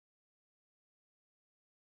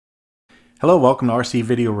Hello, welcome to RC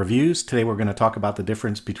Video Reviews. Today we're going to talk about the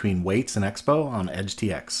difference between Weights and Expo on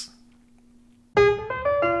EdgeTX.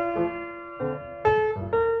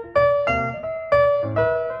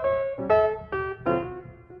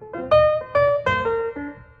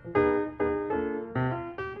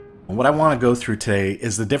 What I want to go through today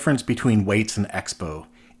is the difference between Weights and Expo.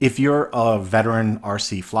 If you're a veteran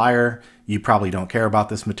RC flyer, you probably don't care about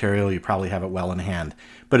this material, you probably have it well in hand.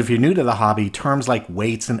 But if you're new to the hobby, terms like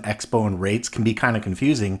Weights and Expo and rates can be kind of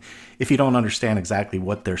confusing if you don't understand exactly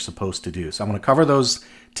what they're supposed to do. So I'm going to cover those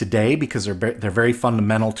today because they're very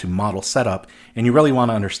fundamental to model setup, and you really want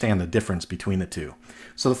to understand the difference between the two.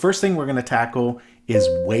 So the first thing we're going to tackle is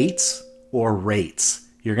weights or rates.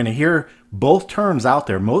 You're going to hear both terms out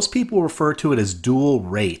there. Most people refer to it as dual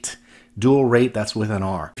rate. Dual rate, that's with an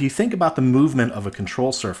R. If you think about the movement of a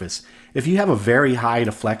control surface, if you have a very high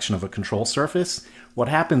deflection of a control surface, what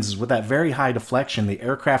happens is with that very high deflection, the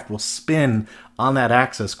aircraft will spin on that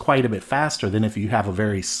axis quite a bit faster than if you have a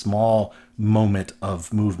very small moment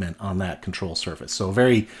of movement on that control surface. So a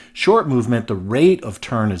very short movement, the rate of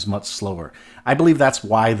turn is much slower. I believe that's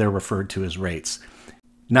why they're referred to as rates.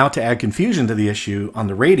 Now, to add confusion to the issue, on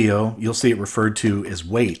the radio, you'll see it referred to as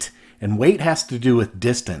weight. And weight has to do with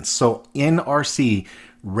distance. So in RC,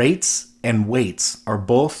 rates and weights are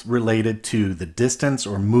both related to the distance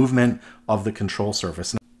or movement of the control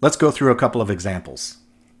surface. Now, let's go through a couple of examples.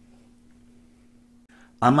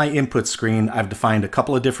 On my input screen, I've defined a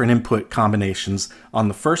couple of different input combinations. On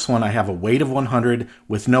the first one, I have a weight of 100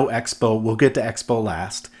 with no expo. We'll get to expo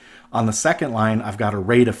last. On the second line, I've got a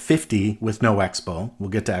rate of 50 with no expo. We'll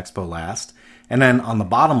get to expo last. And then on the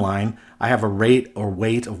bottom line, I have a rate or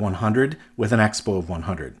weight of 100 with an expo of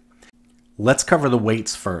 100. Let's cover the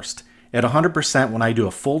weights first. At 100%, when I do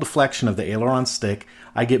a full deflection of the aileron stick,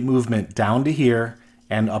 I get movement down to here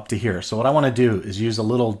and up to here. So what I want to do is use a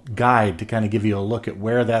little guide to kind of give you a look at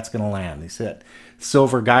where that's going to land. You see that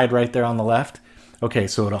silver guide right there on the left? Okay,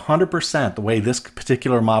 so at 100%, the way this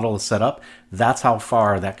particular model is set up, that's how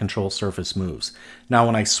far that control surface moves. Now,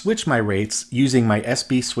 when I switch my rates using my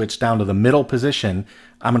SB switch down to the middle position,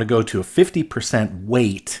 I'm going to go to a 50%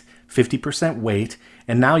 weight,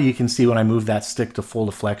 and now you can see when I move that stick to full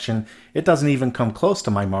deflection, it doesn't even come close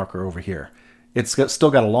to my marker over here. It's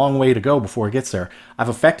still got a long way to go before it gets there. I've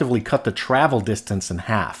effectively cut the travel distance in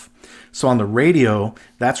half. So on the radio,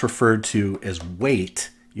 that's referred to as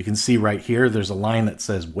weight. You can see right here, there's a line that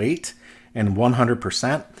says weight and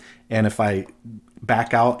 100%. And if I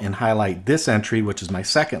back out and highlight this entry, which is my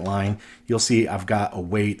second line, you'll see I've got a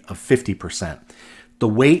weight of 50%. The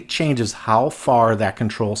weight changes how far that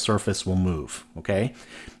control surface will move, okay?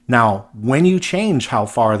 Now, when you change how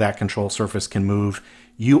far that control surface can move,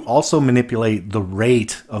 you also manipulate the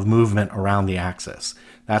rate of movement around the axis.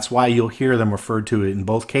 That's why you'll hear them referred to in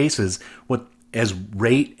both cases as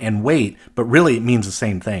rate and weight, but really it means the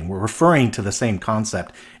same thing. We're referring to the same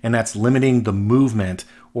concept, and that's limiting the movement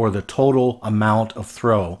or the total amount of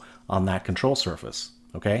throw on that control surface,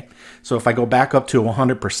 okay? So if I go back up to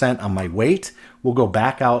 100% on my weight, we'll go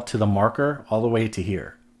back out to the marker all the way to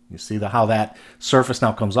here. You see how that surface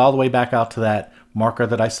now comes all the way back out to that marker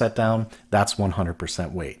that I set down? That's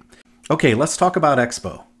 100% weight. Okay, let's talk about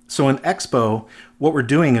expo. So in expo, what we're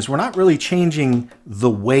doing is we're not really changing the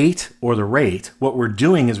weight or the rate. What we're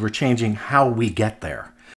doing is we're changing how we get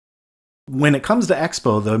there. When it comes to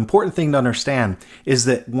expo, the important thing to understand is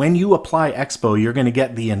that when you apply expo, you're going to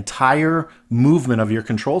get the entire movement of your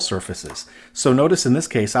control surfaces. So notice in this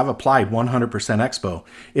case, I've applied 100% expo.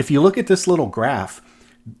 If you look at this little graph,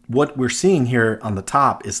 what we're seeing here on the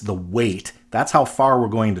top is the weight. That's how far we're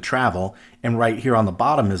going to travel. And right here on the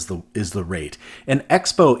bottom is the rate. And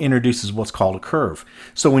expo introduces what's called a curve.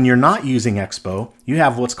 So when you're not using expo, you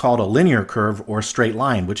have what's called a linear curve or a straight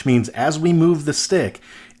line, which means as we move the stick,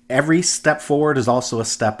 every step forward is also a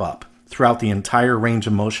step up throughout the entire range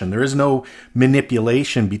of motion. There is no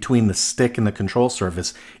manipulation between the stick and the control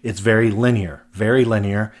surface. It's very linear,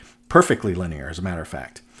 perfectly linear, as a matter of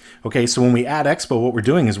fact. Okay, so when we add expo, what we're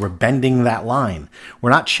doing is we're bending that line.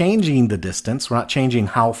 We're not changing the distance. We're not changing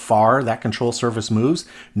how far that control surface moves.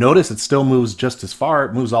 Notice it still moves just as far.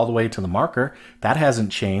 It moves all the way to the marker. That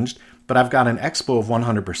hasn't changed, but I've got an expo of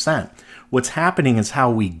 100%. What's happening is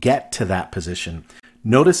how we get to that position.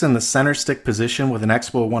 Notice in the center stick position with an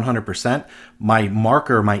expo of 100%, my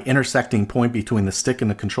marker, my intersecting point between the stick and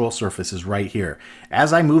the control surface is right here.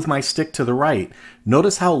 As I move my stick to the right,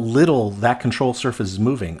 notice how little that control surface is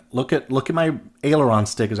moving. Look at my aileron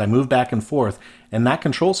stick as I move back and forth, and that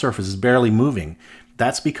control surface is barely moving.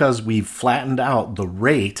 That's because we've flattened out the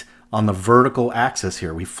rate on the vertical axis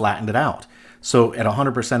here. We've flattened it out. So at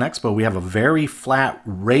 100% Expo, we have a very flat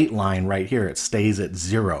rate line right here. It stays at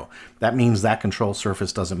 0. That means that control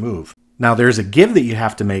surface doesn't move. Now there's a give that you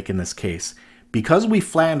have to make in this case. Because we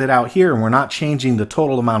flattened it out here and we're not changing the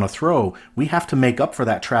total amount of throw, we have to make up for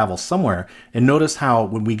that travel somewhere. And notice how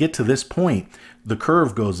when we get to this point, the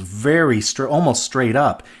curve goes very almost straight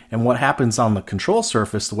up. And what happens on the control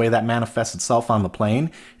surface, the way that manifests itself on the plane,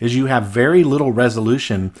 is you have very little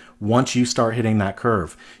resolution once you start hitting that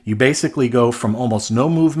curve. You basically go from almost no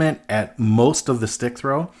movement at most of the stick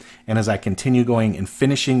throw. And as I continue going and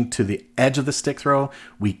finishing to the edge of the stick throw,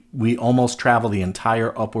 we almost travel the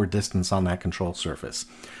entire upward distance on that control surface.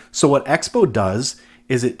 So what Expo does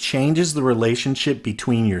is it changes the relationship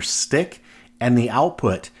between your stick and the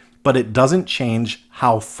output, but it doesn't change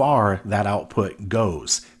how far that output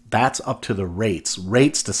goes. That's up to the rates.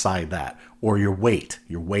 Rates decide that, or your weight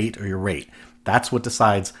or your rate. That's what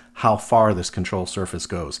decides how far this control surface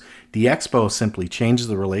goes. The Expo simply changes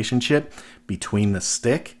the relationship between the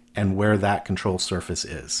stick and where that control surface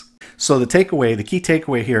is. So the key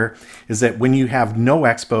takeaway here is that when you have no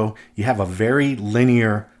Expo, you have a very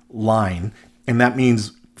linear line, and that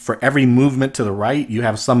means for every movement to the right, you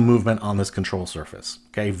have some movement on this control surface.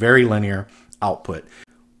 Okay, very linear output.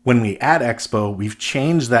 When we add Expo, we've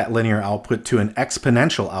changed that linear output to an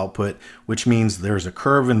exponential output, which means there's a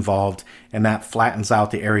curve involved, and that flattens out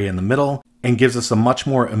the area in the middle and gives us a much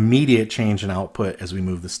more immediate change in output as we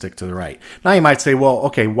move the stick to the right. Now you might say, well,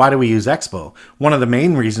 okay, why do we use Expo? One of the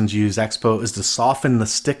main reasons you use Expo is to soften the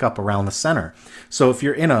stick up around the center. So if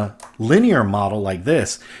you're in a linear model like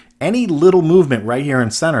this, any little movement right here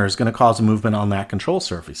in center is going to cause a movement on that control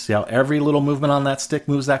surface. See how every little movement on that stick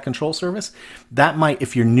moves that control surface? That might,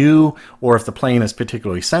 if you're new, or if the plane is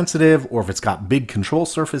particularly sensitive, or if it's got big control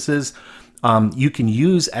surfaces, you can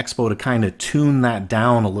use Expo to kind of tune that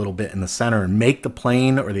down a little bit in the center and make the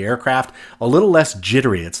plane or the aircraft a little less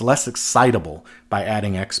jittery. It's less excitable by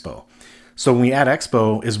adding Expo. So when we add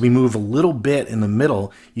Expo, as we move a little bit in the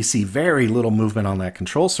middle, you see very little movement on that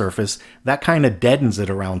control surface. That kind of deadens it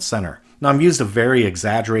around center. Now I've used a very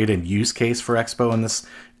exaggerated use case for Expo in this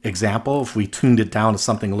example. If we tuned it down to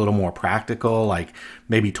something a little more practical, like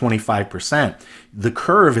maybe 25%, the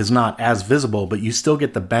curve is not as visible, but you still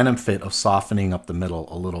get the benefit of softening up the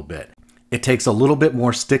middle a little bit. It takes a little bit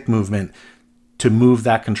more stick movement to move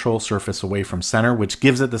that control surface away from center, which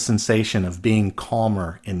gives it the sensation of being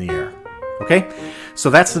calmer in the air. Okay, so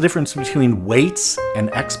that's the difference between Weights and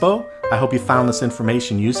Expo. I hope you found this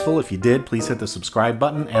information useful. If you did, please hit the subscribe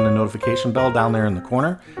button and the notification bell down there in the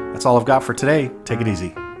corner. That's all I've got for today. Take it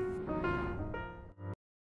easy.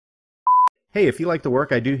 Hey, if you like the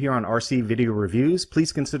work I do here on RC Video Reviews,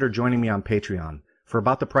 please consider joining me on Patreon. For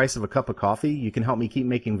about the price of a cup of coffee, you can help me keep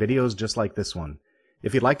making videos just like this one.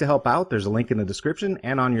 If you'd like to help out, there's a link in the description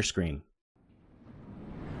and on your screen.